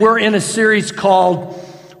We're in a series called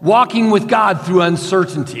Walking with God Through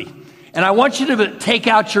Uncertainty. And I want you to take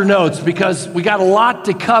out your notes because we got a lot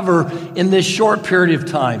to cover in this short period of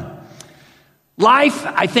time. Life,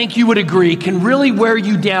 I think you would agree, can really wear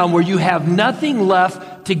you down where you have nothing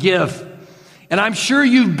left to give. And I'm sure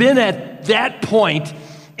you've been at that point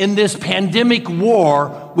in this pandemic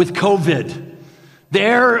war with COVID.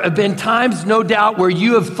 There have been times, no doubt, where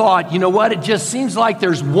you have thought, you know what, it just seems like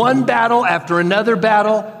there's one battle after another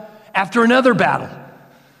battle after another battle.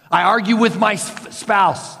 I argue with my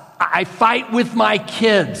spouse. I fight with my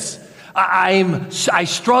kids. I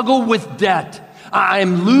struggle with debt.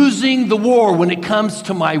 I'm losing the war when it comes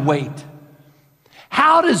to my weight.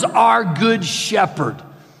 How does our good shepherd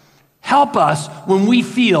help us when we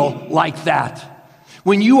feel like that?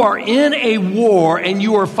 When you are in a war and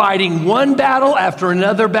you are fighting one battle after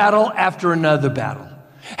another battle after another battle.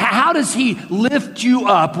 How does he lift you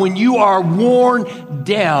up when you are worn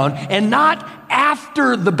down and not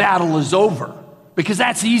after the battle is over? Because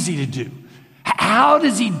that's easy to do. How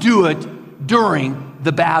does he do it during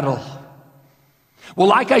the battle? Well,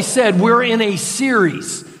 like I said, we're in a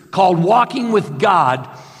series called Walking with God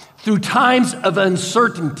Through Times of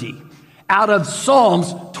Uncertainty out of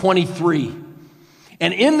Psalms 23.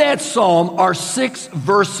 And in that psalm are 6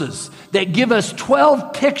 verses that give us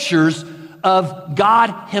 12 pictures of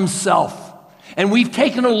God himself. And we've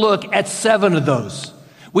taken a look at 7 of those.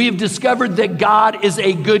 We have discovered that God is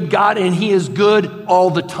a good God and he is good all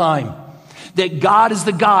the time. That God is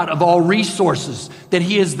the God of all resources. That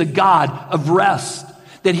he is the God of rest.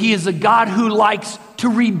 That he is a God who likes to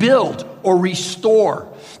rebuild or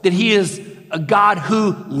restore. That he is a God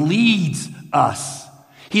who leads us.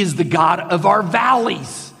 He is the God of our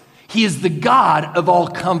valleys. He is the God of all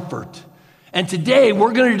comfort. And today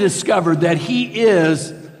we're going to discover that he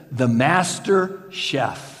is the master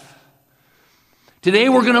chef. Today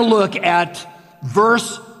we're going to look at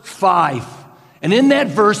verse 5. And in that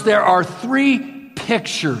verse there are 3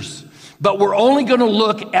 pictures. But we're only going to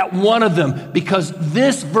look at one of them because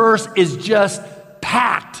this verse is just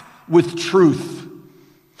packed with truth.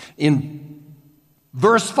 In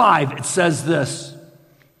verse 5 it says this.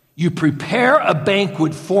 You prepare a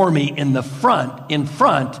banquet for me in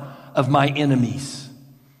front of my enemies.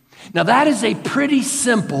 Now that is a pretty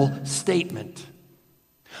simple statement.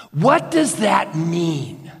 What does that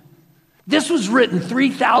mean? This was written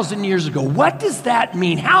 3,000 years ago. What does that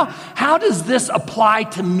mean? How does this apply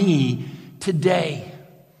to me today?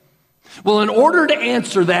 Well, in order to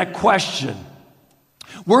answer that question,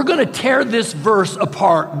 we're going to tear this verse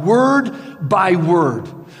apart word by word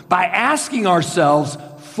by asking ourselves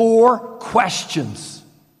 4 questions.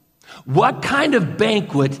 What kind of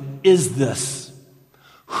banquet is this?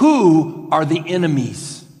 Who are the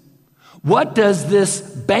enemies? What does this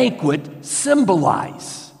banquet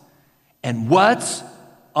symbolize? And what's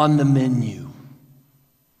on the menu?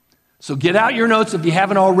 So get out your notes if you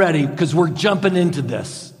haven't already, because we're jumping into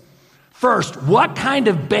this. First, what kind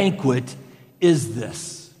of banquet is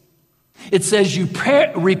this? It says you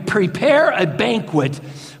prepare a banquet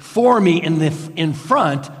for me in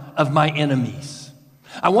front of my enemies.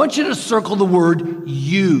 I want you to circle the word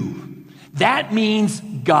you. That means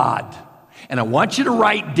God. And I want you to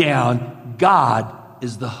write down God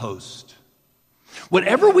is the host.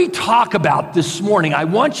 Whatever we talk about this morning, I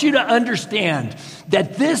want you to understand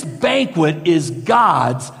that this banquet is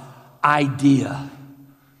God's idea.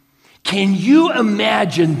 Can you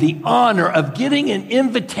imagine the honor of getting an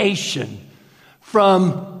invitation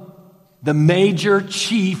from the major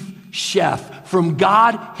chief chef, from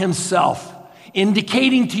God himself,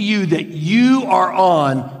 indicating to you that you are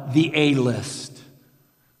on the A list?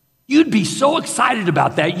 You'd be so excited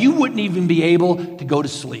about that, you wouldn't even be able to go to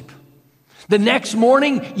sleep. The next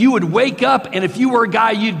morning, you would wake up, and if you were a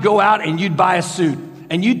guy, you'd go out and you'd buy a suit.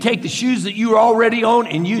 And you'd take the shoes that you already own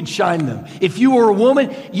and you'd shine them. If you were a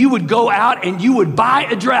woman, you would go out and you would buy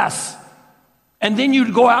a dress. And then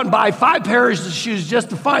you'd go out and buy 5 pairs of shoes just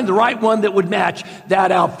to find the right one that would match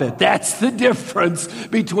that outfit. That's the difference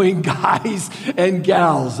between guys and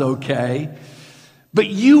gals, okay? But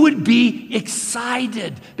you would be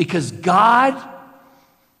excited because God,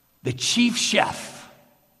 the chief chef,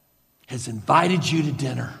 has invited you to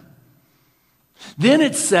dinner. Then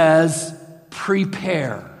it says,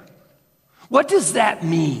 prepare. What does that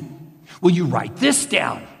mean? Well, you write this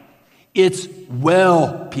down. It's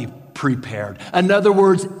well prepared. In other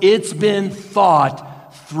words, it's been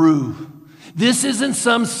thought through. This isn't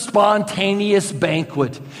some spontaneous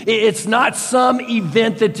banquet. It's not some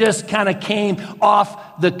event that just kind of came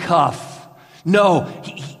off the cuff. No,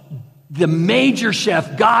 the major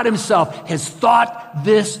chef, God himself, has thought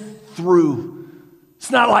this through. It's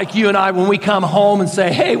not like you and I when we come home and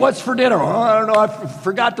say, hey, what's for dinner? Oh, I don't know, I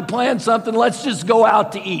forgot to plan something. Let's just go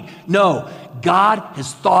out to eat. No, God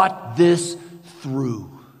has thought this through.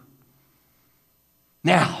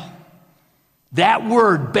 Now, that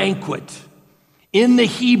word banquet in the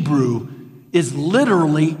Hebrew is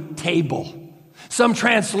literally table. Some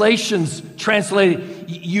translations translate it,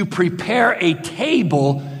 you prepare a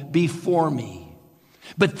table before me.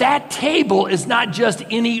 But that table is not just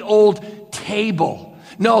any old table.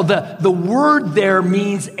 No, the word there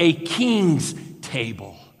means a king's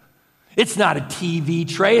table. It's not a TV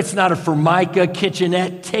tray. It's not a Formica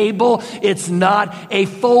kitchenette table. It's not a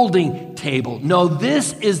folding table. No,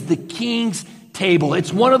 this is the king's table.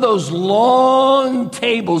 It's one of those long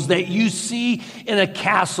tables that you see in a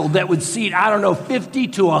castle that would seat, 50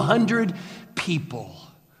 to 100 people.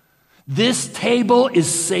 This table is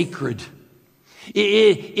sacred.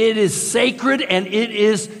 It is sacred and it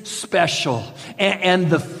is special. And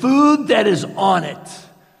the food that is on it,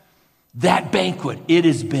 that banquet, it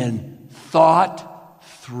has been thought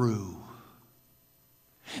through.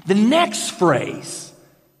 The next phrase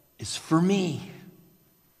is for me.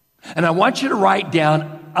 And I want you to write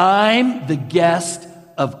down, I'm the guest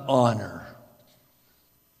of honor.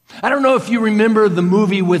 I don't know if you remember the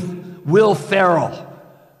movie with Will Ferrell,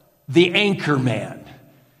 The Anchorman.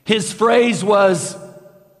 His phrase was,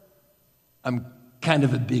 I'm kind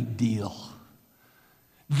of a big deal.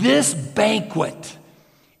 This banquet,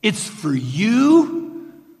 it's for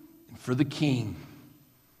you and for the king.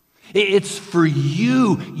 It's for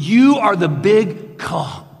you. You are the big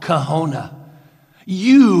kahuna.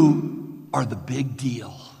 You are the big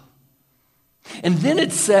deal. And then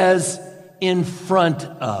it says, in front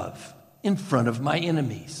of my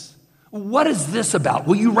enemies. What is this about?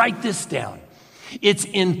 Will you write this down? It's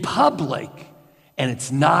in public and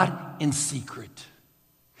it's not in secret.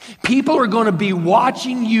 People are going to be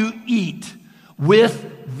watching you eat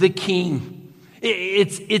with the king.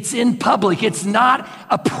 It's in public. It's not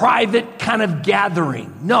a private kind of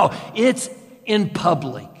gathering. No, it's in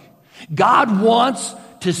public. God wants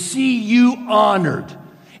to see you honored,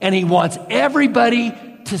 and he wants everybody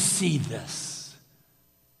to see this.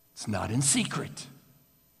 It's not in secret.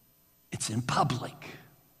 It's in public.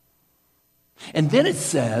 And then it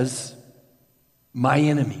says, my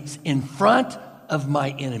enemies, in front of my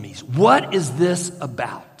enemies. What is this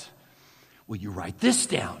about? Well, you write this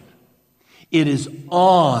down. It is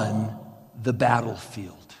on the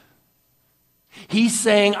battlefield. He's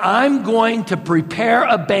saying, I'm going to prepare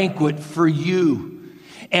a banquet for you,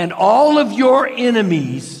 and all of your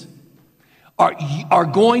enemies are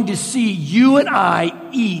going to see you and I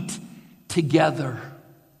eat together.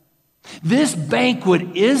 This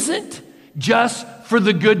banquet isn't just for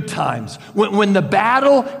the good times, when the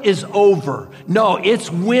battle is over. No, it's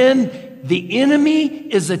when the enemy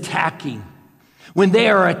is attacking, when they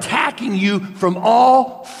are attacking you from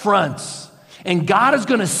all fronts. And God is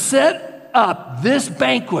going to set up this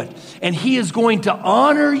banquet, and he is going to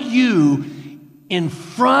honor you in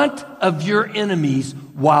front of your enemies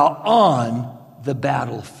while on the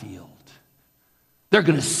battlefield. They're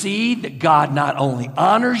going to see that God not only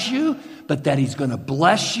honors you, but that he's going to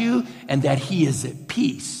bless you and that he is at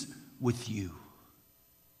peace with you.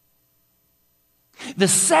 The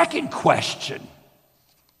second question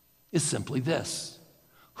is simply this: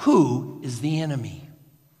 who is the enemy?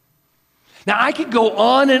 Now, I could go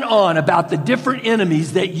on and on about the different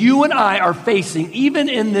enemies that you and I are facing, even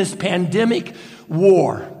in this pandemic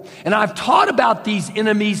war. And I've taught about these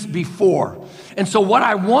enemies before. And so what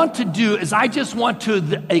I want to do is I just want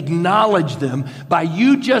to acknowledge them by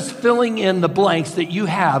you just filling in the blanks that you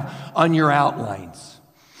have on your outlines.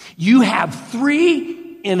 You have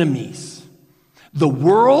three enemies: the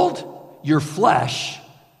world, your flesh,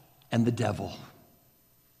 and the devil.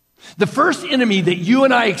 The first enemy that you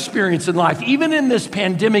and I experience in life, even in this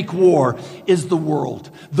pandemic war, is the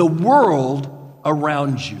world. The world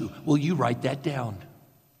around you. Will you write that down?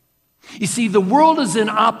 You see, the world is in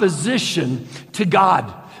opposition to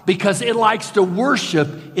God because it likes to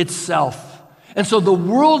worship itself. And so the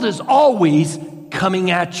world is always coming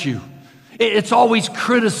at you. It's always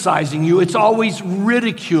criticizing you. It's always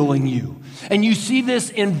ridiculing you. And you see this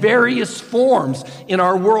in various forms in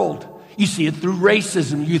our world. You see it through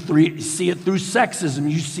racism. You see it through sexism.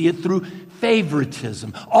 You see it through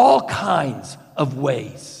favoritism. All kinds of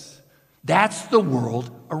ways. That's the world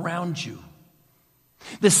around you.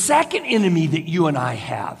 The second enemy that you and I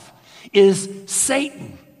have is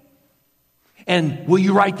Satan. And will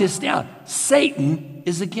you write this down? Satan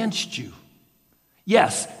is against you.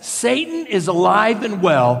 Yes, Satan is alive and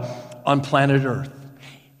well on planet Earth.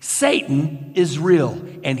 Satan is real,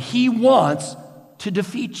 and he wants to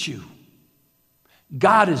defeat you.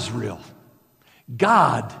 God is real.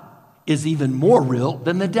 God is even more real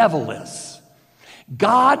than the devil is.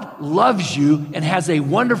 God loves you and has a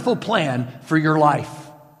wonderful plan for your life.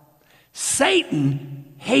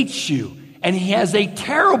 Satan hates you and he has a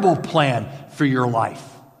terrible plan for your life.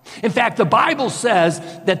 In fact, the Bible says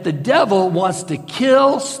that the devil wants to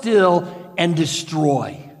kill, steal, and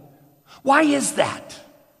destroy. Why is that?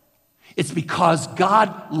 It's because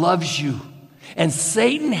God loves you. And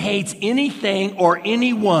Satan hates anything or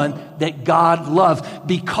anyone that God loves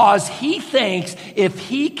because he thinks if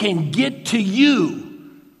he can get to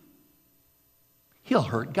you, he'll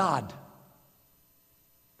hurt God.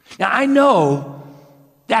 Now, I know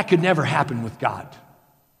that could never happen with God.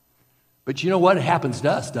 But you know what? It happens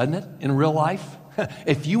to us, doesn't it, in real life?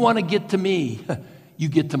 If you want to get to me, you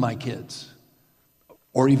get to my kids.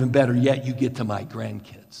 Or even better yet, you get to my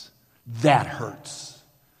grandkids. That hurts.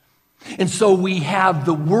 And so we have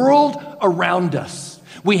the world around us.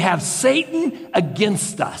 We have Satan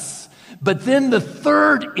against us. But then the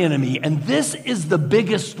third enemy, and this is the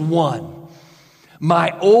biggest one,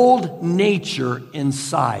 my old nature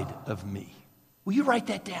inside of me. Will you write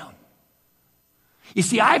that down? You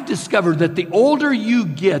see, I've discovered that the older you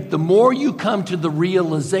get, the more you come to the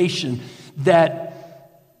realization that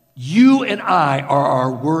you and I are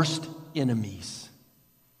our worst enemies.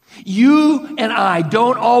 You and I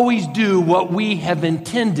don't always do what we have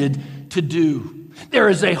intended to do. There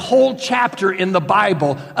is a whole chapter in the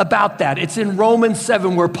Bible about that. It's in Romans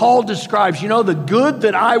 7 where Paul describes, the good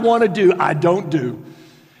that I want to do, I don't do.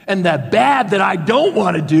 And the bad that I don't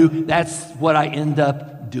want to do, that's what I end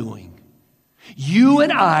up doing. You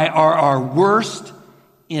and I are our worst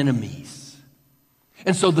enemies.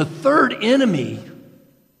 And so the third enemy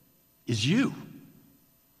is you.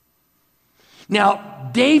 Now,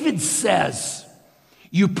 David says,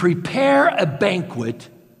 you prepare a banquet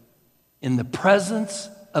in the presence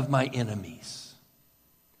of my enemies.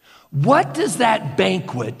 What does that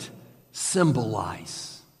banquet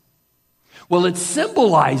symbolize? Well, it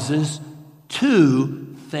symbolizes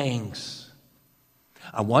two things.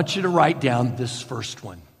 I want you to write down this first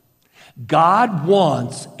one. God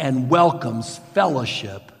wants and welcomes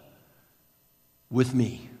fellowship with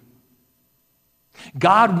me.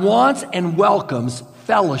 God wants and welcomes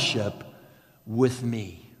fellowship with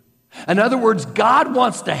me. In other words, God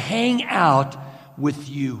wants to hang out with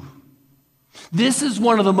you. This is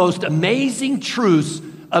one of the most amazing truths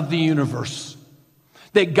of the universe.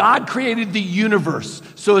 That God created the universe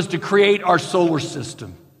so as to create our solar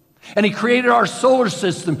system. And he created our solar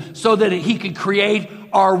system so that he could create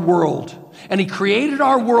our world. And he created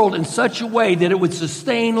our world in such a way that it would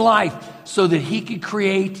sustain life so that he could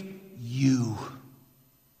create you.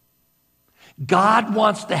 God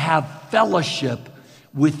wants to have fellowship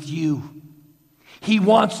with you. He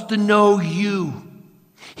wants to know you.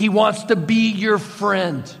 He wants to be your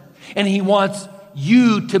friend. And he wants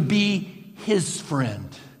you to be his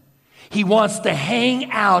friend. He wants to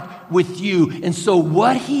hang out with you. And so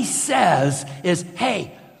what he says is,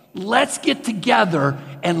 hey, let's get together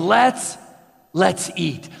and let's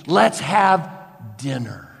eat. Let's have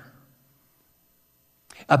dinner.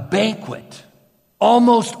 A banquet,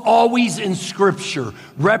 almost always in Scripture,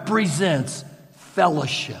 represents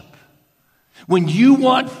fellowship. When you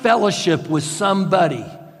want fellowship with somebody,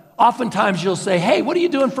 oftentimes you'll say, hey, what are you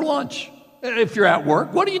doing for lunch? If you're at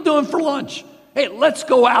work, what are you doing for lunch? Hey, let's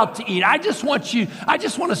go out to eat. I just want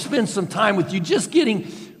to spend some time with you, just getting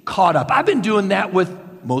caught up. I've been doing that with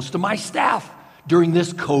most of my staff during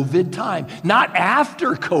this COVID time. Not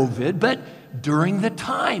after COVID, but during the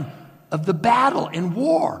time of the battle and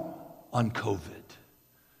war on COVID.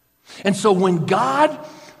 And so when God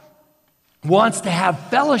wants to have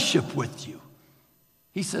fellowship with you,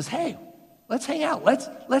 he says, hey, let's hang out.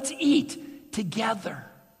 Let's eat together.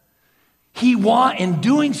 In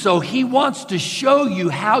doing so, he wants to show you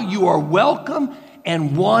how you are welcome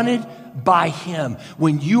and wanted by him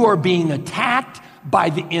when you are being attacked by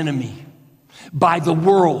the enemy, by the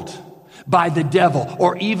world, by the devil,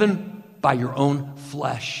 or even by your own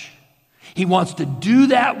flesh. He wants to do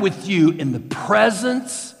that with you in the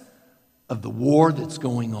presence of the war that's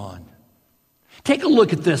going on. Take a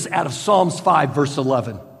look at this out of Psalms 5, verse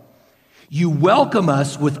 11. You welcome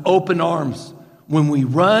us with open arms when we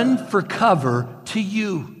run for cover to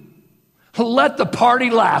you. Let the party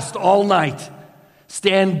last all night.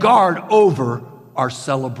 Stand guard over our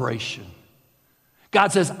celebration.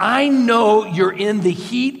 God says, I know you're in the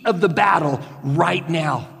heat of the battle right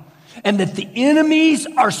now, and that the enemies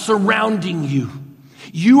are surrounding you.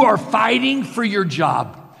 You are fighting for your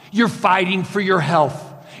job. You're fighting for your health.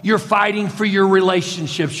 You're fighting for your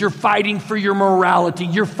relationships. You're fighting for your morality.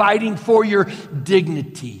 You're fighting for your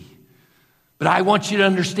dignity. But I want you to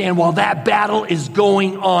understand, while that battle is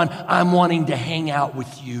going on, I'm wanting to hang out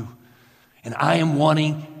with you. And I am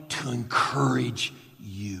wanting to encourage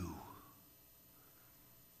you.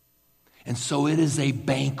 And so it is a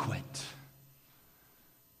banquet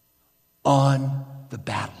on the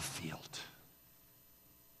battlefield.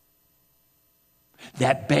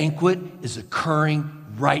 That banquet is occurring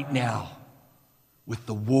right now with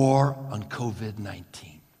the war on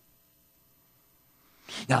COVID-19.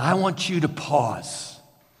 Now, I want you to pause,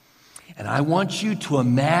 and I want you to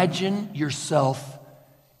imagine yourself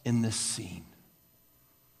in this scene.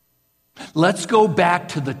 Let's go back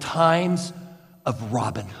to the times of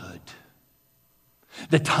Robin Hood,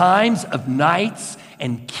 the times of knights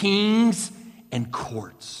and kings and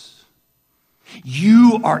courts.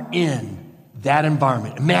 You are in that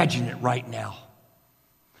environment. Imagine it right now.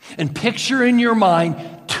 And picture in your mind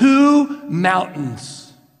 2 mountains.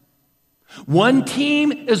 One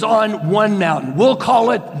team is on one mountain. We'll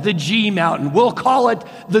call it the G mountain. We'll call it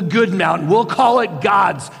the good mountain. We'll call it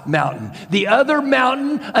God's mountain. The other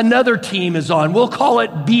mountain, another team is on. We'll call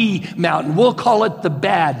it B mountain. We'll call it the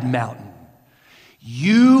bad mountain.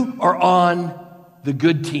 You are on the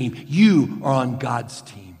good team. You are on God's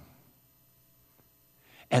team.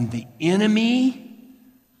 And the enemy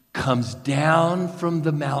comes down from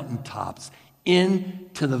the mountaintops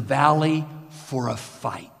into the valley for a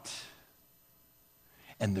fight.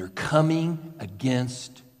 And they're coming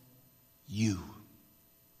against you.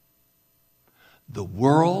 The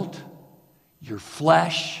world, your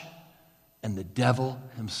flesh, and the devil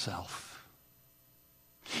himself.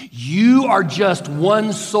 You are just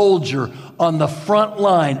one soldier on the front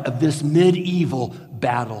line of this medieval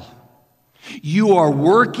battle. You are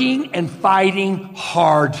working and fighting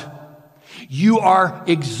hard. You are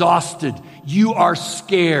exhausted. You are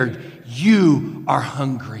scared. You are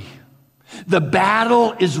hungry. The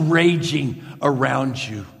battle is raging around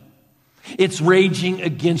you. It's raging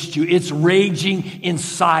against you. It's raging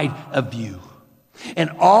inside of you. And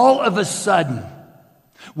all of a sudden,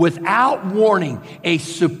 without warning, a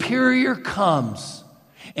superior comes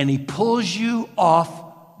and he pulls you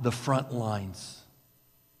off the front lines.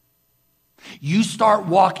 You start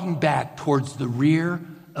walking back towards the rear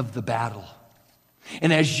of the battle.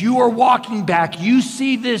 And as you are walking back, you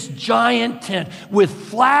see this giant tent with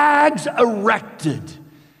flags erected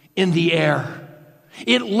in the air.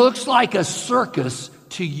 It looks like a circus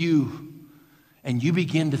to you. And you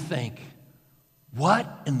begin to think, what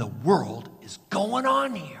in the world is going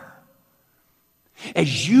on here?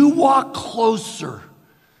 As you walk closer,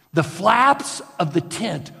 the flaps of the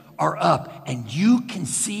tent are up and you can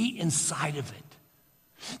see inside of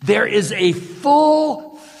it. There is a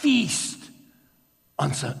full feast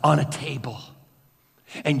on a table.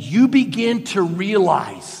 And you begin to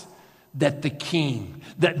realize that the king,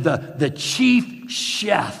 that the chief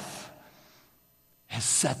chef has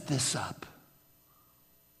set this up.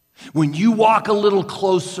 When you walk a little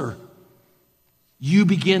closer, you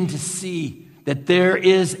begin to see that there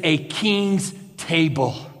is a king's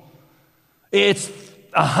table. It's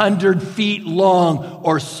 100 feet long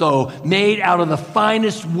or so, made out of the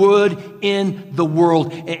finest wood in the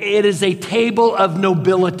world. It is a table of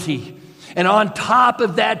nobility. And on top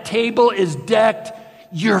of that table is decked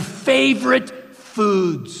your favorite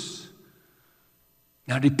foods.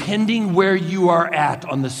 Now, depending where you are at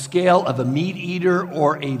on the scale of a meat eater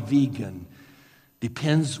or a vegan,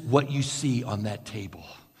 depends what you see on that table.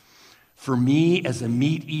 For me, as a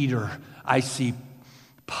meat eater, I see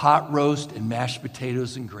pot roast and mashed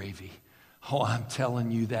potatoes and gravy. Oh, I'm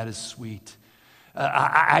telling you, that is sweet.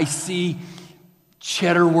 I see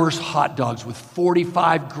cheddar wurst hot dogs with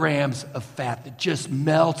 45 grams of fat that just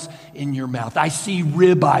melts in your mouth. I see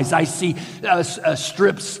ribeyes. I see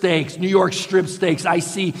strip steaks, New York strip steaks. I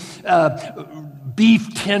see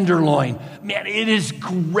beef tenderloin. Man, it is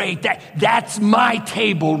great. That's my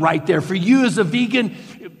table right there. For you as a vegan,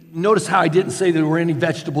 notice how I didn't say there were any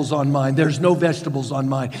vegetables on mine. There's no vegetables on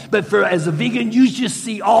mine. But as a vegan, you just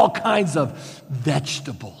see all kinds of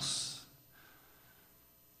vegetables.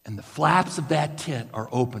 And the flaps of that tent are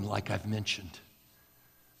open, like I've mentioned,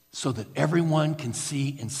 so that everyone can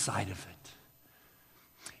see inside of it.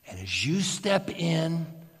 And as you step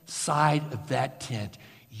inside of that tent,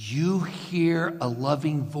 you hear a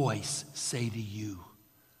loving voice say to you,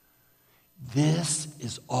 "This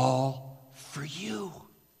is all for you.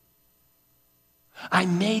 I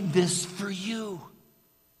made this for you.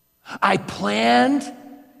 I planned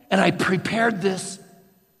and I prepared this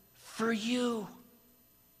for you.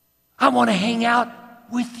 I want to hang out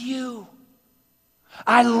with you.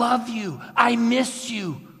 I love you. I miss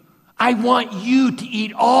you. I want you to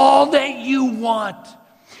eat all that you want.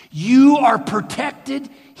 You are protected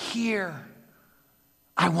here.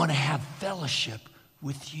 I want to have fellowship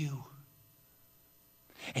with you.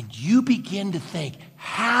 And you begin to think,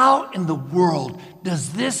 how in the world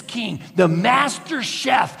does this king, the master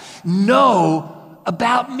chef, know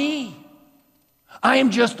about me? I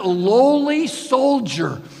am just a lowly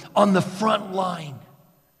soldier on the front line.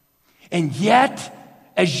 And yet,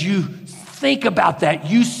 as you think about that,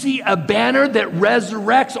 you see a banner that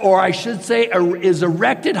resurrects, or I should say, is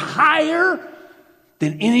erected higher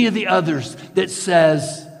than any of the others, that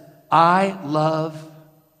says, I love,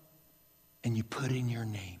 and you put in your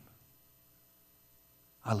name.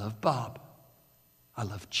 I love Bob. I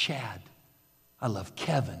love Chad. I love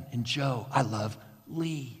Kevin and Joe. I love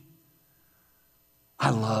Lee. I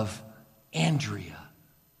love Andrea.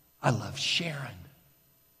 I love Sharon.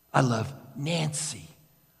 I love Nancy.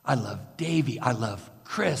 I love Davy. I love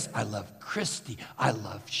Chris. I love Christy. I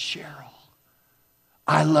love Cheryl.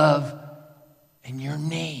 I love, and your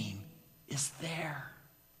name is there.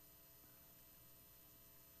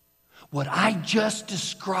 What I just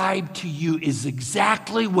described to you is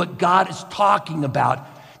exactly what God is talking about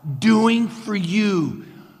doing for you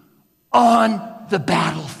on the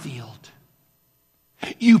battlefield.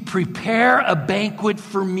 You prepare a banquet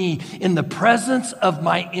for me in the presence of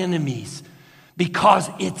my enemies because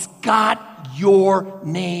it's got your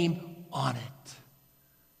name on it.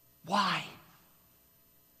 Why?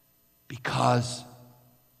 Because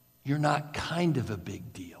you're not kind of a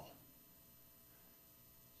big deal.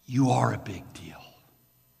 You are a big deal.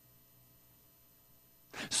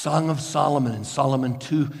 Song of Solomon in Song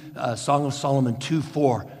of Solomon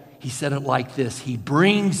 2:4, he said it like this: He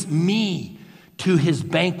brings me to his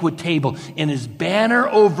banquet table, and his banner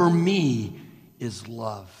over me is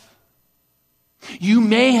love. You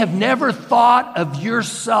may have never thought of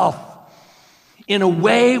yourself in a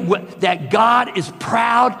way that God is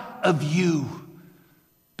proud of you,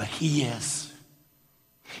 but he is.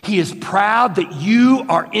 He is proud that you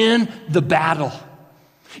are in the battle.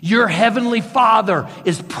 Your heavenly Father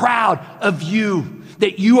is proud of you,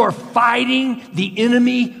 that you are fighting the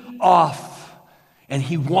enemy off. And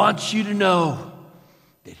he wants you to know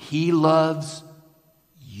that he loves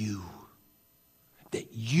you, that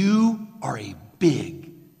you are a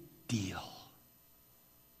big deal.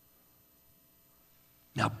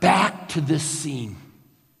 Now back to this scene.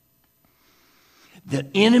 The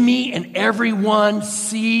enemy and everyone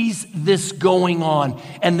sees this going on,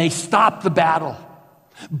 and they stop the battle.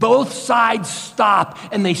 Both sides stop,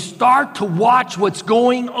 and they start to watch what's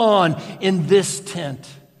going on in this tent.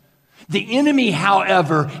 The enemy,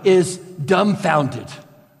 however, is dumbfounded.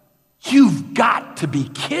 You've got to be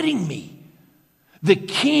kidding me. The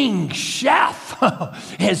king chef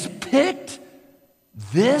has picked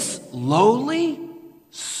this lowly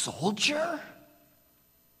soldier?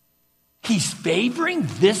 He's favoring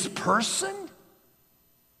this person?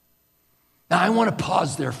 Now, I want to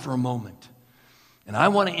pause there for a moment, and I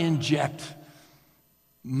want to inject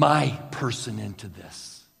my person into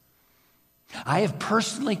this. I have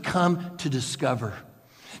personally come to discover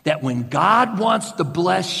that when God wants to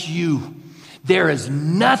bless you, there is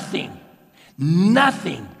nothing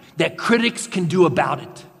that critics can do about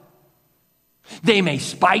it. They may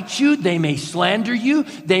spite you, they may slander you,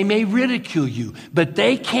 they may ridicule you, but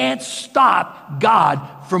they can't stop God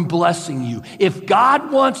from blessing you. If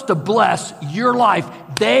God wants to bless your life,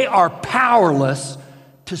 they are powerless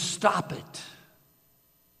to stop it.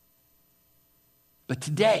 But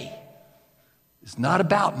today is not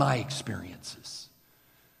about my experiences.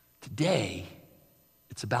 Today,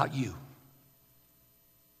 it's about you.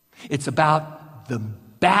 It's about the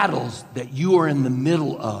battles that you are in the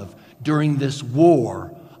middle of during this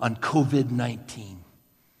war on COVID-19.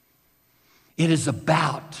 It is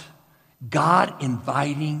about God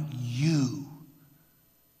inviting you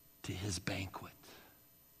to his banquet.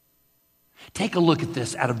 Take a look at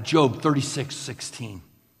this out of Job 36:16.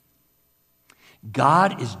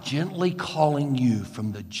 God is gently calling you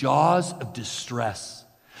from the jaws of distress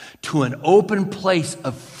to an open place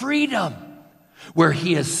of freedom where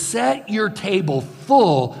he has set your table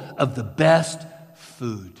full of the best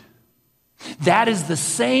food. That is the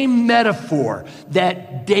same metaphor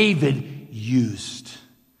that David used.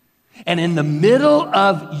 And in the middle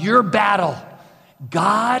of your battle,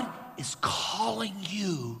 God is calling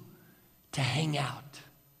you to hang out.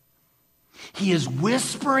 He is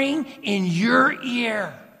whispering in your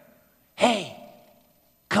ear, hey,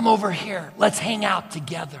 come over here. Let's hang out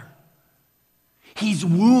together. He's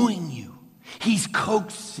wooing you. He's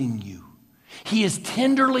coaxing you. He is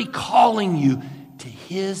tenderly calling you to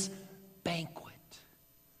his banquet.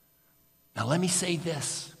 Now let me say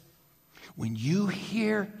this. When you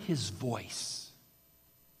hear his voice,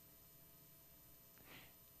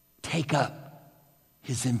 take up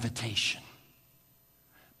his invitation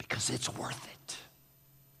because it's worth it.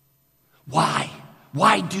 Why?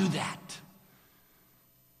 Why do that?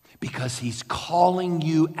 Because he's calling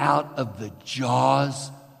you out of the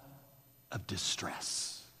jaws of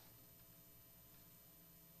distress.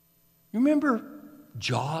 You remember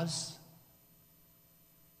Jaws?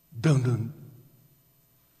 Dun dun.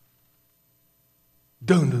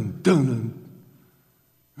 Dun dun dun dun.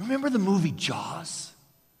 Remember the movie Jaws?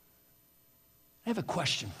 I have a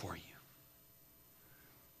question for you.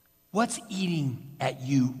 What's eating at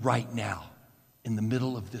you right now in the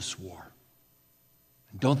middle of this war?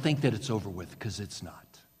 And don't think that it's over with, because it's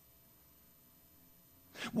not.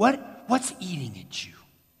 What's eating at you?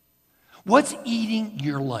 What's eating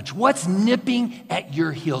your lunch? What's nipping at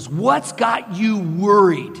your heels? What's got you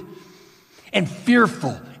worried and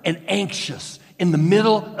fearful and anxious in the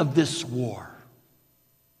middle of this war?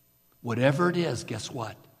 Whatever it is, guess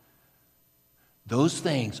what? Those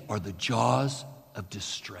things are the jaws of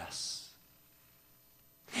distress.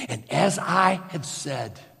 And as I have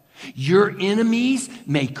said, your enemies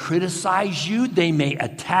may criticize you, they may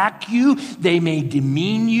attack you, they may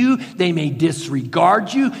demean you, they may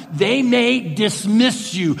disregard you, they may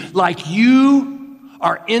dismiss you like you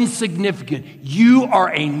are insignificant. You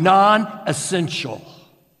are a non-essential.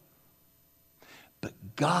 But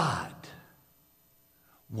God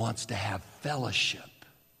wants to have fellowship.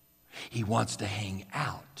 He wants to hang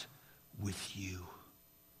out with you.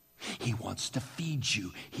 He wants to feed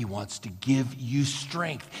you. He wants to give you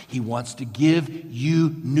strength. He wants to give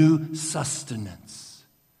you new sustenance.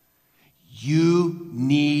 You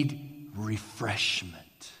need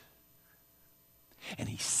refreshment. And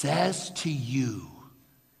he says to you,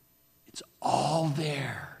 it's all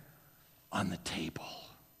there on the table.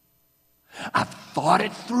 I've thought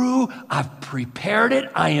it through. I've prepared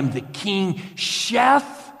it. I am the king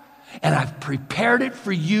chef, and I've prepared it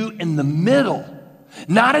for you in the middle.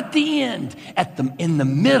 Not at the end, in the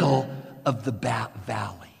middle of the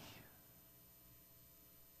valley.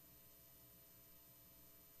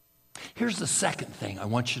 Here's the second thing I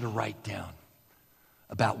want you to write down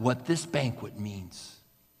about what this banquet means.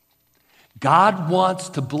 God wants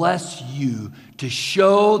to bless you to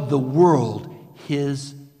show the world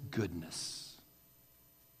his goodness.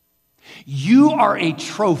 You are a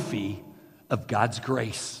trophy of God's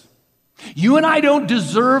grace. You and I don't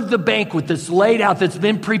deserve the banquet that's laid out, that's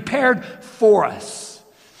been prepared for us.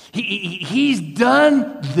 He's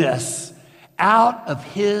done this out of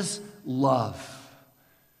his love.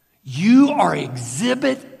 You are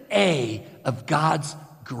exhibit A of God's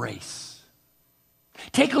grace.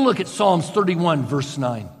 Take a look at Psalms 31, verse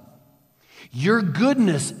 9. Your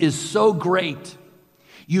goodness is so great.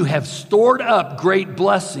 You have stored up great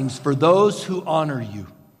blessings for those who honor you.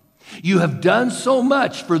 You have done so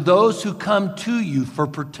much for those who come to you for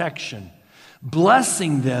protection,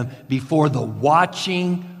 blessing them before the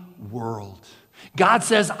watching world. God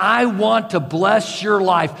says, I want to bless your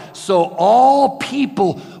life so all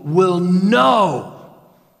people will know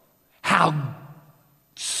how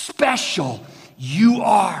special you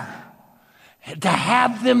are. To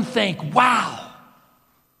have them think, wow,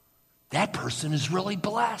 that person is really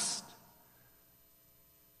blessed.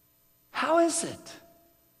 How is it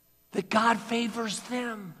that God favors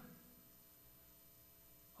them?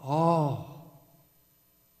 Oh,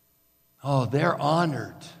 they're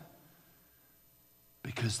honored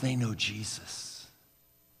because they know Jesus.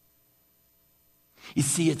 You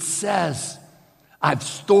see, it says, I've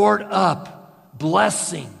stored up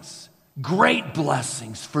blessings, great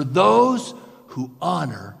blessings for those who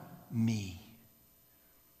honor me.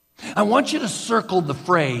 I want you to circle the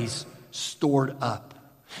phrase stored up.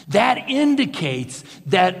 That indicates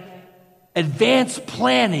that advanced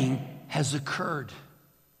planning has occurred.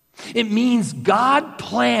 It means God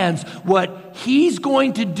plans what he's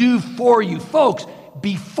going to do for you, folks,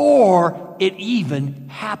 before it even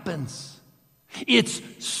happens. It's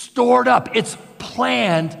stored up. It's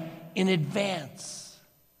planned in advance.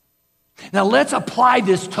 Now let's apply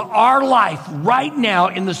this to our life right now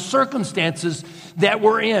in the circumstances that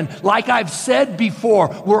we're in. Like I've said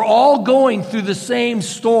before, we're all going through the same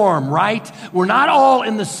storm, right? We're not all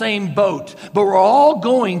in the same boat, but we're all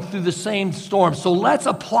going through the same storm. So let's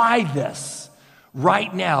apply this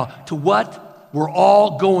right now to what we're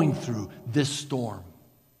all going through, this storm.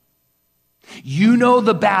 You know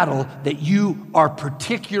the battle that you are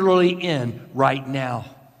particularly in right now.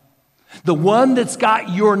 The one that's got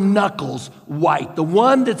your knuckles white, the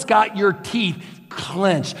one that's got your teeth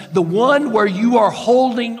clenched, the one where you are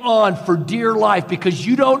holding on for dear life because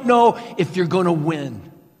you don't know if you're going to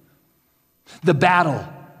win. The battle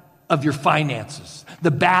of your finances,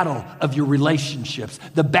 the battle of your relationships,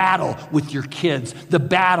 the battle with your kids, the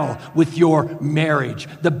battle with your marriage,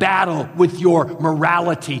 the battle with your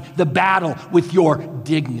morality, the battle with your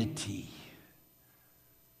dignity.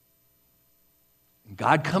 And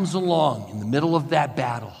God comes along in the middle of that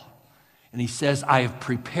battle, and he says, I have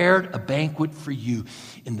prepared a banquet for you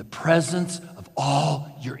in the presence of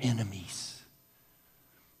all your enemies.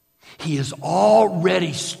 He has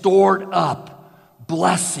already stored up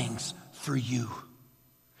blessings for you.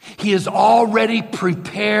 He has already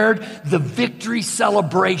prepared the victory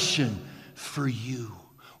celebration for you.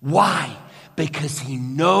 Why? Because he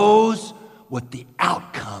knows what the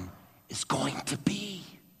outcome is going to be.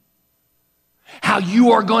 How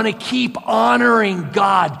you are going to keep honoring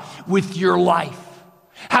God with your life.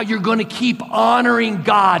 How you're going to keep honoring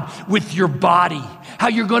God with your body. How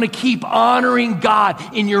you're going to keep honoring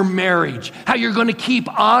God in your marriage. How you're going to keep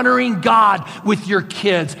honoring God with your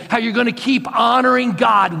kids. How you're going to keep honoring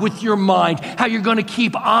God with your mind. How you're going to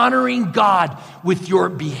keep honoring God with your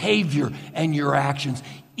behavior and your actions.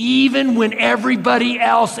 Even when everybody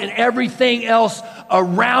else and everything else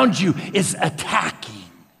around you is attacking.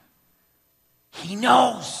 He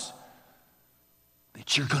knows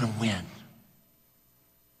that you're going to win.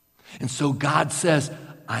 And so God says,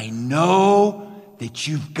 I know that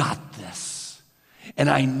you've got this. And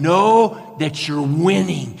I know that you're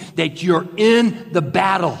winning, that you're in the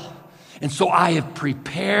battle. And so I have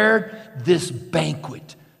prepared this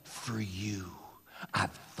banquet for you.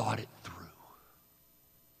 I've thought it through.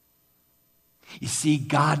 You see,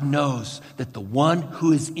 God knows that the one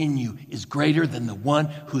who is in you is greater than the one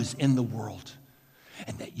who is in the world.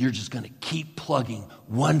 And that you're just going to keep plugging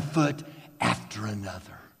one foot after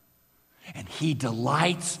another. And he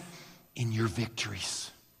delights in your victories.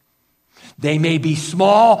 They may be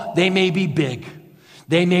small, they may be big.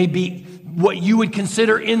 They may be what you would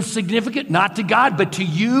consider insignificant, not to God, but to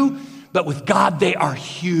you. But with God, they are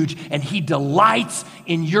huge. And he delights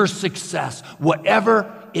in your success,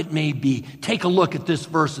 whatever it may be. Take a look at this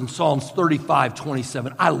verse in Psalms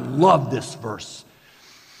 35:27. I love this verse.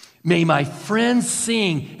 May my friends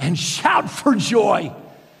sing and shout for joy.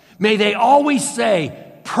 May they always say,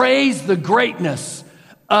 praise the greatness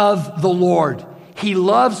of the Lord. He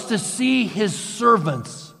loves to see his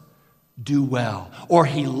servants do well, or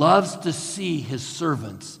he loves to see his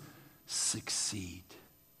servants succeed.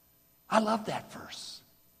 I love that verse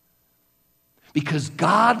because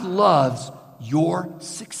God loves your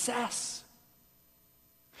success.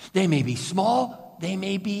 They may be small, they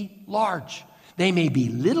may be large. They may be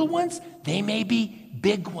little ones, they may be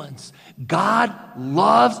big ones. God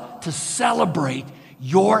loves to celebrate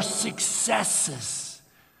your successes.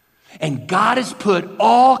 And God has put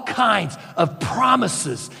all kinds of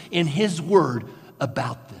promises in his word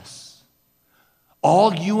about this.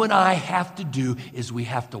 All you and I have to do is we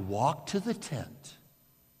have to walk to the tent.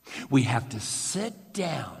 We have to sit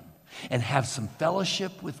down and have some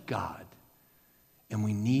fellowship with God. And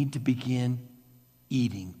we need to begin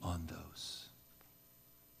eating on those.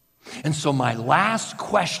 And so my last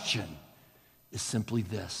question is simply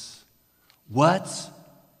this. What's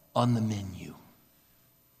on the menu?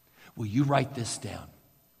 Will you write this down?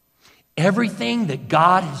 Everything that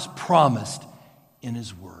God has promised in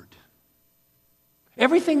his word.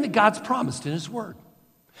 Everything that God's promised in his word.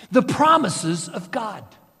 The promises of God.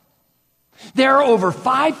 There are over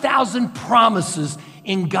 5,000 promises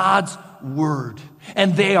in God's word.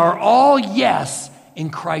 And they are all yes in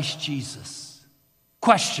Christ Jesus.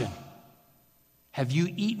 Question. Have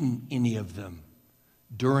you eaten any of them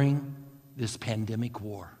during this pandemic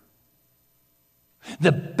war?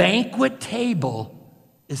 The banquet table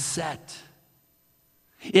is set.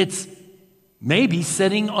 It's maybe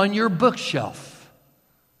sitting on your bookshelf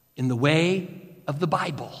in the way of the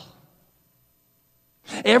Bible.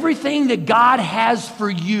 Everything that God has for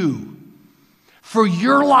you, for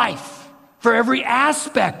your life, for every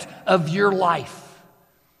aspect of your life,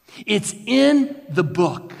 it's in the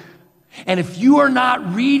book. And if you are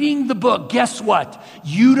not reading the book, guess what?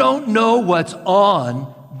 You don't know what's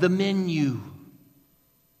on the menu.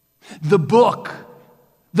 The book,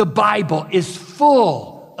 the Bible, is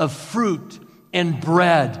full of fruit and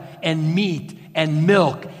bread and meat and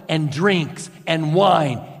milk and drinks and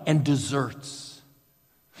wine and desserts.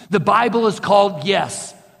 The Bible is called,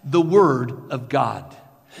 yes, the Word of God.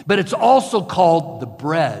 But it's also called the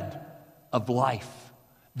bread of life,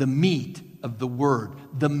 the meat of the Word,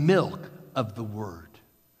 the milk of the Word.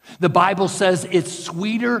 The Bible says it's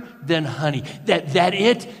sweeter than honey, that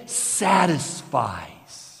it satisfies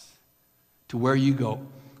to where you go,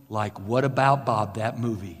 like, what about Bob, that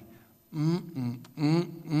movie?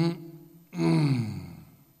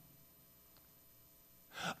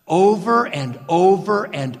 Over and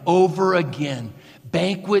over and over again,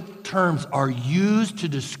 banquet terms are used to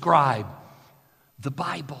describe the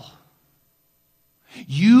Bible.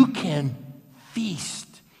 You can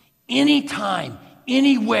feast anytime,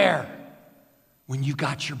 anywhere, when you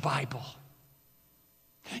got your Bible.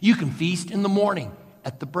 You can feast in the morning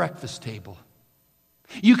at the breakfast table.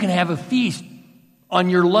 You can have a feast on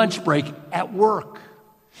your lunch break at work.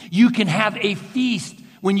 You can have a feast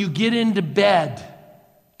when you get into bed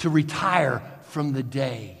to retire from the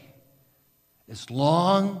day. As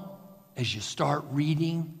long as you start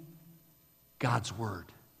reading God's Word,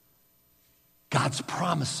 God's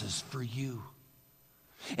promises for you.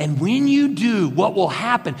 And when you do, what will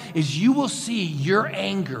happen is you will see your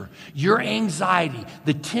anger, your anxiety,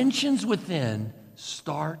 the tensions within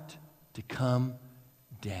start to come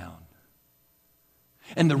down.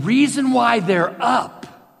 And the reason why they're up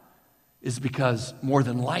is because more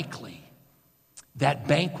than likely that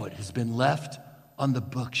banquet has been left on the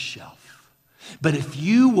bookshelf. But if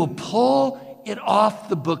you will pull it off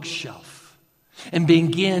the bookshelf and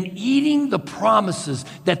begin eating the promises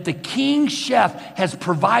that the King Chef has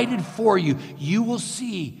provided for you, you will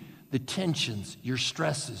see the tensions, your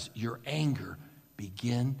stresses, your anger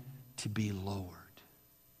begin to be lowered.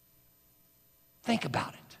 Think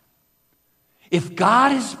about it. If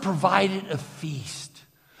God has provided a feast,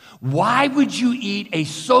 why would you eat a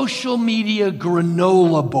social media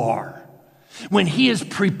granola bar when He has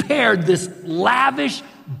prepared this lavish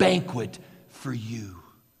banquet for you?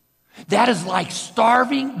 That is like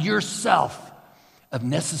starving yourself of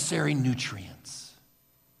necessary nutrients.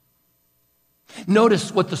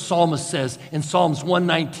 Notice what the psalmist says in Psalms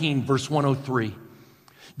 119, verse 103.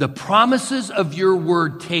 The promises of your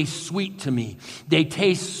word taste sweet to me. They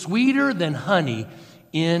taste sweeter than honey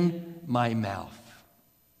in my mouth.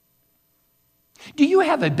 Do you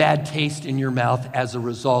have a bad taste in your mouth as a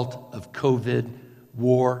result of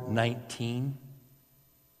COVID-19?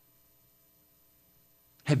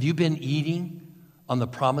 Have you been eating on the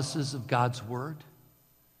promises of God's word?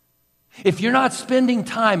 If you're not spending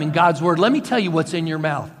time in God's word, let me tell you what's in your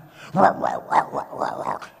mouth.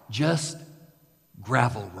 Just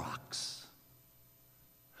gravel rocks.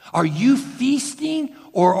 Are you feasting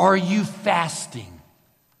or are you fasting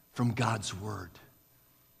from God's word?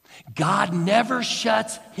 God never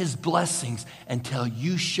shuts His blessings until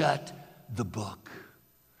you shut the book.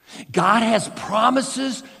 God has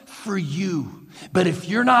promises for you, but if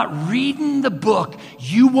you're not reading the book,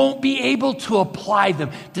 you won't be able to apply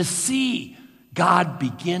them, to see God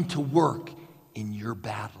begin to work in your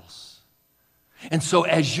battles. And so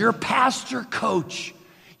as your pastor coach,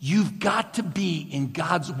 you've got to be in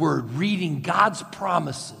God's word, reading God's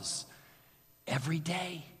promises every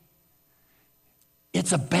day.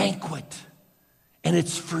 It's a banquet, and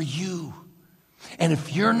it's for you. And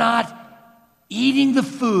if you're not eating the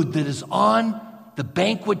food that is on the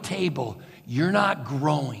banquet table, you're not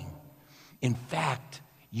growing. In fact,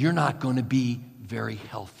 you're not going to be very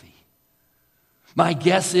healthy. My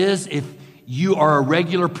guess is if you are a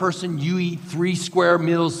regular person, you eat 3 square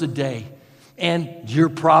meals a day, and you're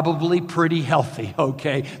probably pretty healthy,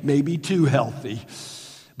 okay? Maybe too healthy.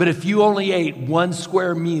 But if you only ate 1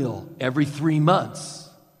 square meal every 3 months,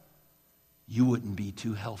 you wouldn't be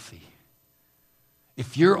too healthy.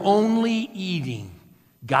 If you're only eating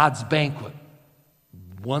God's banquet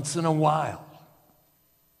once in a while,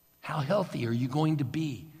 how healthy are you going to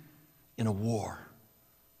be in a war?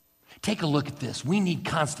 Take a look at this. We need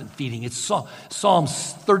constant feeding. It's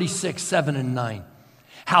Psalms 36, 7 and 9.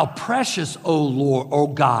 How precious, O Lord, O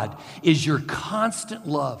God, is your constant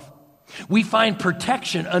love. We find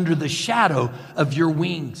protection under the shadow of your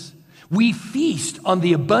wings. We feast on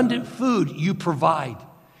the abundant food you provide.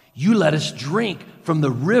 You let us drink from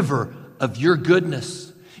the river of your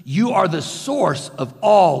goodness. You are the source of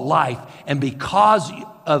all life, and because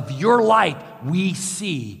of your light, we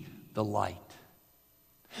see the light.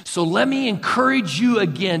 So let me encourage you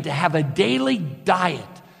again to have a daily diet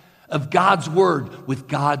of God's word with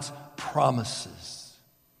God's promises.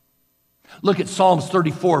 Look at Psalms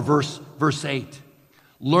 34, verse 8.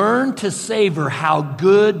 Learn to savor how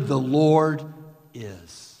good the Lord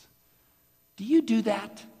is. Do you do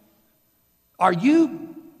that? Are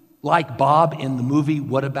you like Bob in the movie,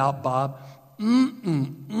 What About Bob? Do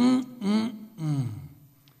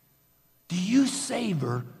you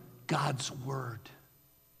savor God's word?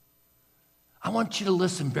 I want you to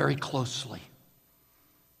listen very closely.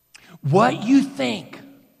 What you think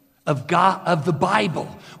of God, of the Bible,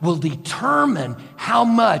 will determine how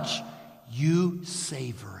much you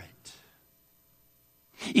savor it.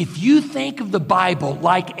 If you think of the Bible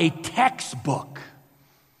like a textbook,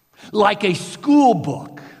 like a school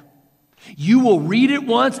book, you will read it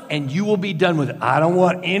once and you will be done with it. I don't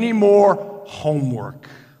want any more homework.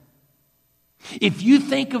 If you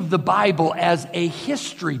think of the Bible as a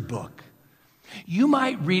history book, you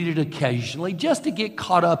might read it occasionally just to get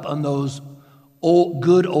caught up on those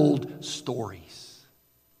good old stories.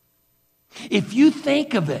 If you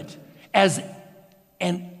think of it as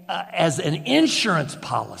an insurance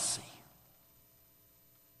policy,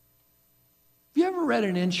 have you ever read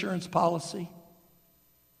an insurance policy?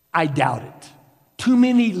 I doubt it. Too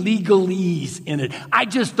many legalese in it. I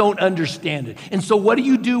just don't understand it. And so what do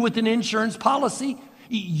you do with an insurance policy?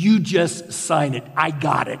 You just sign it. I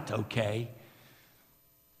got it, okay?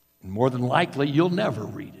 And more than likely, you'll never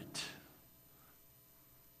read it.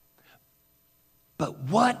 But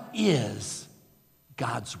what is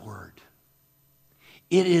God's Word?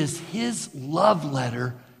 It is His love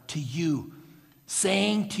letter to you,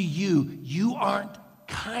 saying to you, you aren't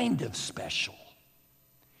kind of special.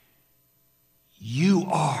 You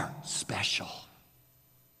are special.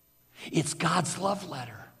 It's God's love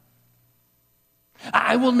letter.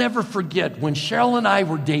 I will never forget when Cheryl and I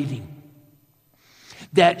were dating,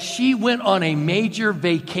 that she went on a major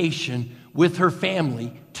vacation with her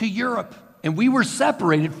family to Europe, and we were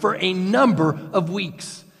separated for a number of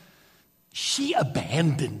weeks. She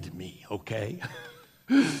abandoned me, okay?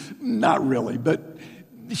 Not really, but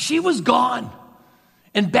she was gone.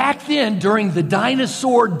 And back then, during the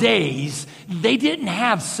dinosaur days, they didn't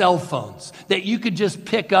have cell phones that you could just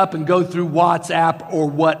pick up and go through WhatsApp or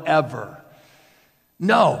whatever.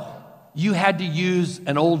 No, you had to use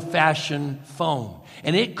an old-fashioned phone.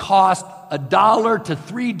 And it cost $1 to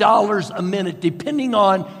 $3 a minute, depending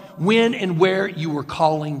on when and where you were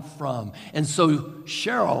calling from. And so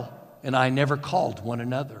Cheryl and I never called one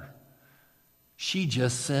another. She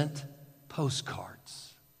just sent postcards.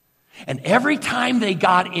 And every time they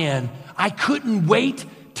got in, I couldn't wait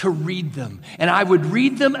to read them. And I would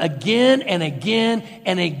read them again and again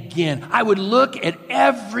and again. I would look at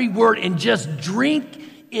every word and just drink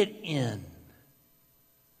it in.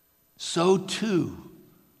 So too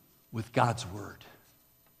with God's Word.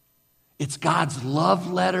 It's God's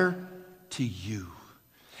love letter to you.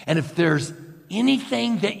 And if there's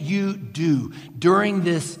anything that you do during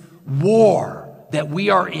this war that we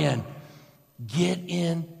are in, get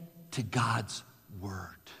in to God's Word.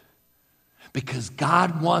 Because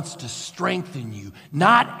God wants to strengthen you,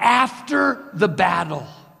 not after the battle.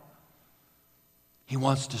 He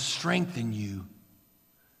wants to strengthen you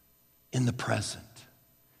in the present,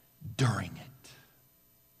 during it.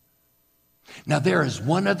 Now, there is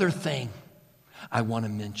one other thing I want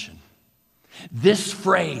to mention. This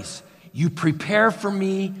phrase, you prepare for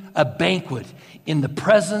me a banquet in the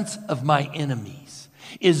presence of my enemies,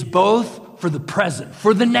 is both for the present,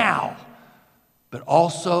 for the now, but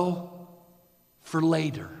also for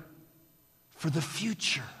later, for the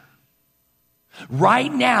future.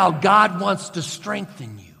 Right now, God wants to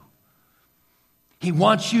strengthen you. He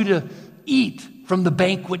wants you to eat from the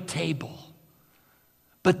banquet table.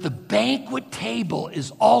 But the banquet table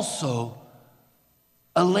is also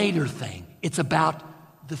a later thing. It's about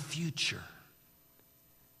the future.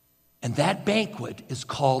 And that banquet is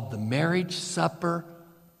called the marriage supper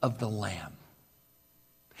of the Lamb.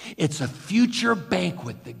 It's a future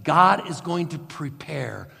banquet that God is going to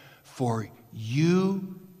prepare for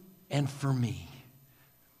you and for me.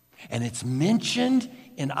 And it's mentioned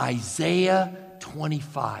in Isaiah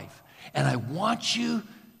 25. And I want you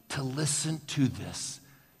to listen to this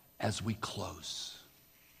as we close.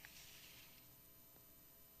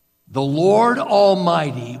 The Lord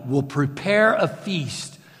Almighty will prepare a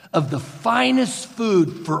feast of the finest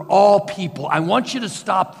food for all people. I want you to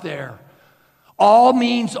stop there. All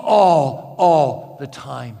means all the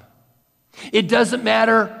time. It doesn't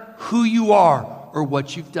matter who you are or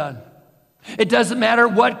what you've done. It doesn't matter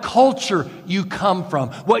what culture you come from,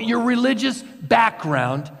 what your religious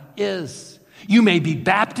background is. You may be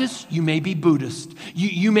Baptist, you may be Buddhist.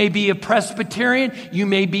 You may be a Presbyterian, you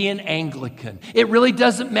may be an Anglican. It really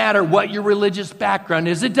doesn't matter what your religious background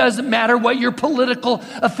is. It doesn't matter what your political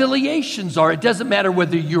affiliations are. It doesn't matter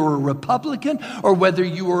whether you're a Republican or whether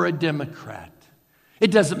you are a Democrat.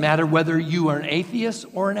 It doesn't matter whether you are an atheist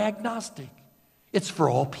or an agnostic. It's for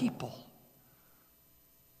all people.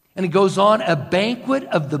 And it goes on, a banquet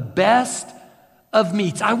of the best of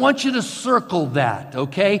meats. I want you to circle that,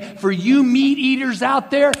 okay? For you meat eaters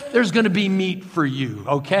out there, there's going to be meat for you,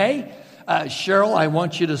 okay? Cheryl, I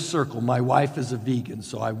want you to circle. My wife is a vegan,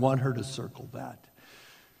 so I want her to circle that.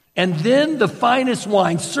 And then the finest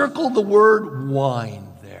wine. Circle the word wine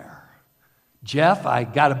there. Jeff, I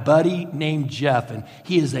got a buddy named Jeff, and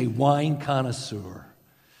he is a wine connoisseur.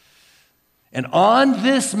 And on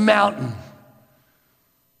this mountain,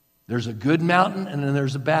 there's a good mountain and then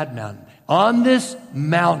there's a bad mountain. On this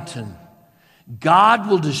mountain, God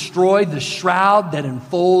will destroy the shroud that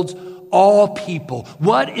enfolds all people.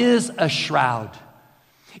 What is a shroud?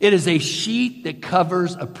 It is a sheet that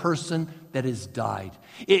covers a person that has died.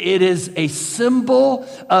 It is a symbol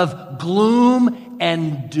of gloom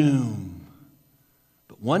and doom.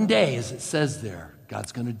 But one day, as it says there,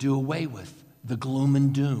 God's going to do away with the gloom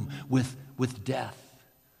and doom, with death.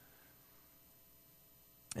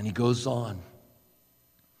 And he goes on.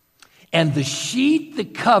 And the sheet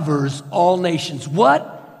that covers all nations.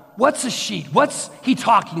 What's a sheet? What's he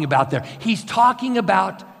talking about there? He's talking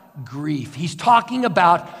about grief. He's talking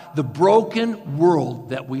about the broken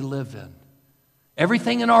world that we live in.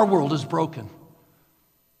 Everything in our world is broken.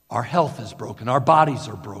 Our health is broken. Our bodies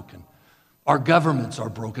are broken. Our governments are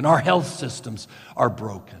broken. Our health systems are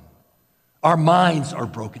broken. Our minds are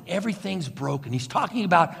broken. Everything's broken. He's talking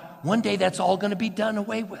about one day that's all going to be done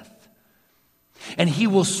away with. And he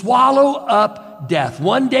will swallow up death.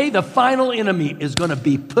 One day the final enemy is going to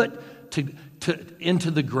be put into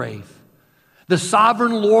the grave. The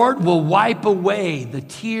sovereign Lord will wipe away the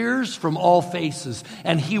tears from all faces,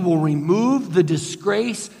 and he will remove the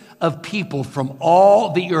disgrace of people from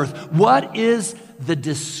all the earth. What is the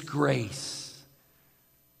disgrace?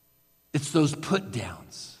 It's those put downs.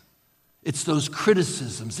 It's those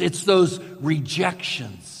criticisms. It's those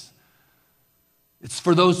rejections. It's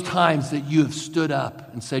for those times that you have stood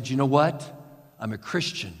up and said, you know what? I'm a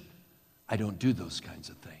Christian. I don't do those kinds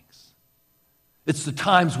of things. It's the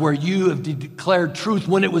times where you have declared truth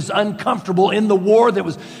when it was uncomfortable in the war that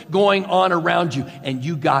was going on around you, and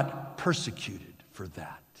you got persecuted for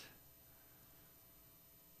that.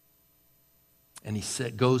 And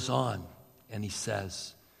he goes on and he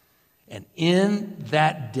says, and in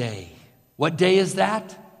that day, what day is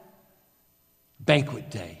that? Banquet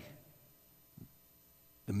day.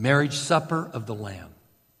 The marriage supper of the Lamb.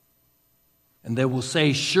 And they will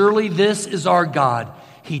say, surely this is our God.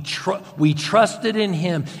 We trusted in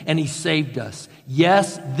him and he saved us.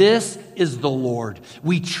 Yes, this is the Lord.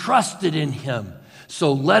 We trusted in him.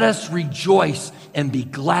 So let us rejoice and be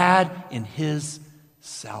glad in his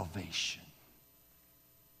salvation.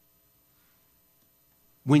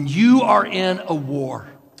 When you are in a war,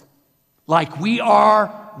 like we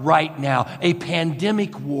are right now, a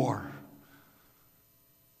pandemic war,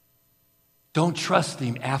 don't trust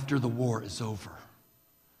him after the war is over.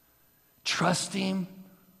 Trust him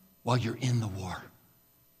while you're in the war,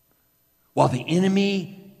 while the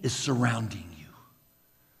enemy is surrounding you.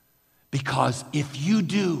 Because if you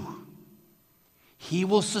do, he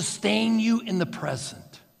will sustain you in the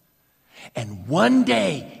present. And one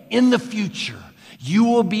day in the future, you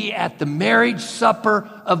will be at the marriage supper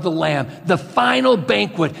of the Lamb, the final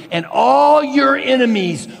banquet, and all your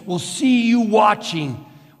enemies will see you watching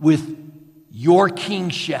with your king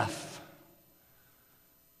chef.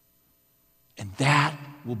 And that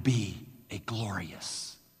will be a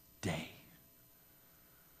glorious day.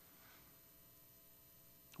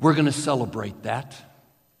 We're going to celebrate that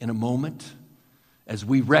in a moment as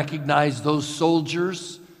we recognize those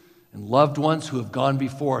soldiers and loved ones who have gone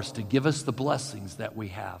before us to give us the blessings that we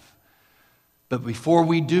have. But before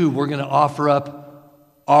we do, we're going to offer up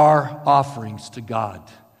our offerings to God.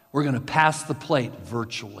 We're going to pass the plate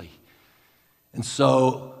virtually. And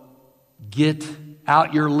so get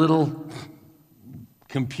out your little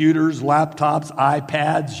computers, laptops,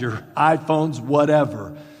 iPads, your iPhones,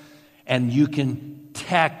 whatever, and you can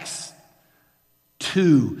text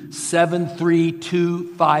to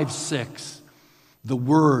 73256 the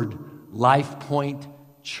word Life Point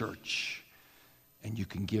Church, and you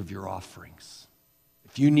can give your offerings.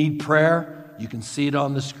 If you need prayer, you can see it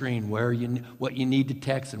on the screen what you need to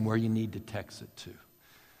text and where you need to text it to.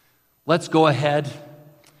 Let's go ahead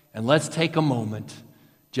and let's take a moment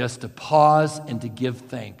just to pause and to give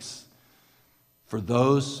thanks for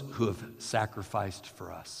those who have sacrificed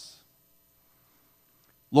for us.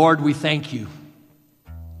 Lord, we thank you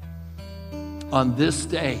on this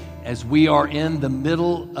day as we are in the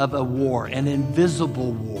middle of a war, an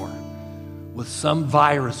invisible war with some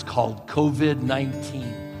virus called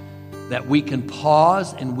COVID-19, that we can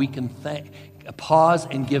pause and pause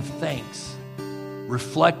and give thanks,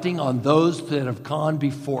 reflecting on those that have gone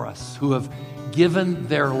before us, who have given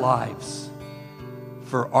their lives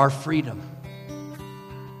for our freedom,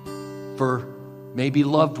 for maybe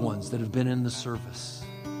loved ones that have been in the service,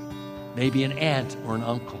 maybe an aunt or an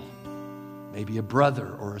uncle, maybe a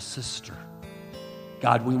brother or a sister.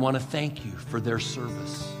 God, we want to thank you for their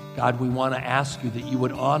service. God, we want to ask you that you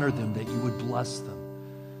would honor them, that you would bless them.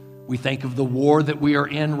 We think of the war that we are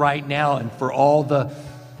in right now and for all the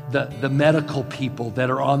medical people that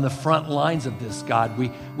are on the front lines of this, God.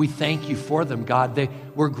 We thank you for them, God.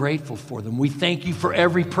 We're grateful for them. We thank you for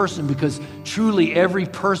every person, because truly every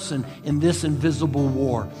person in this invisible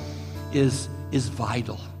war is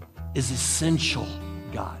vital, is essential,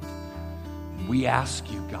 God. And we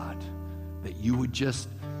ask you, God, that you would just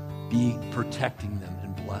be protecting them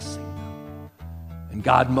and blessing them. And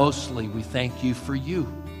God, mostly we thank you for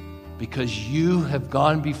you, because you have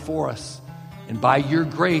gone before us, and by your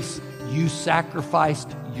grace, you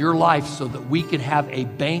sacrificed your life so that we could have a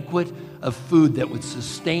banquet of food that would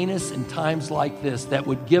sustain us in times like this, that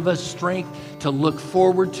would give us strength to look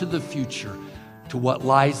forward to the future, to what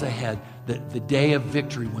lies ahead, the day of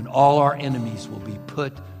victory when all our enemies will be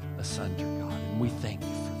put asunder, God. And we thank you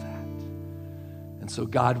for that. And so,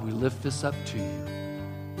 God, we lift this up to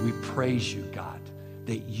you. We praise you, God,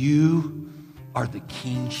 that you are the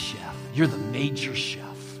king chef. You're the major chef.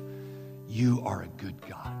 You are a good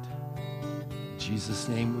God. In Jesus'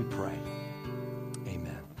 name we pray.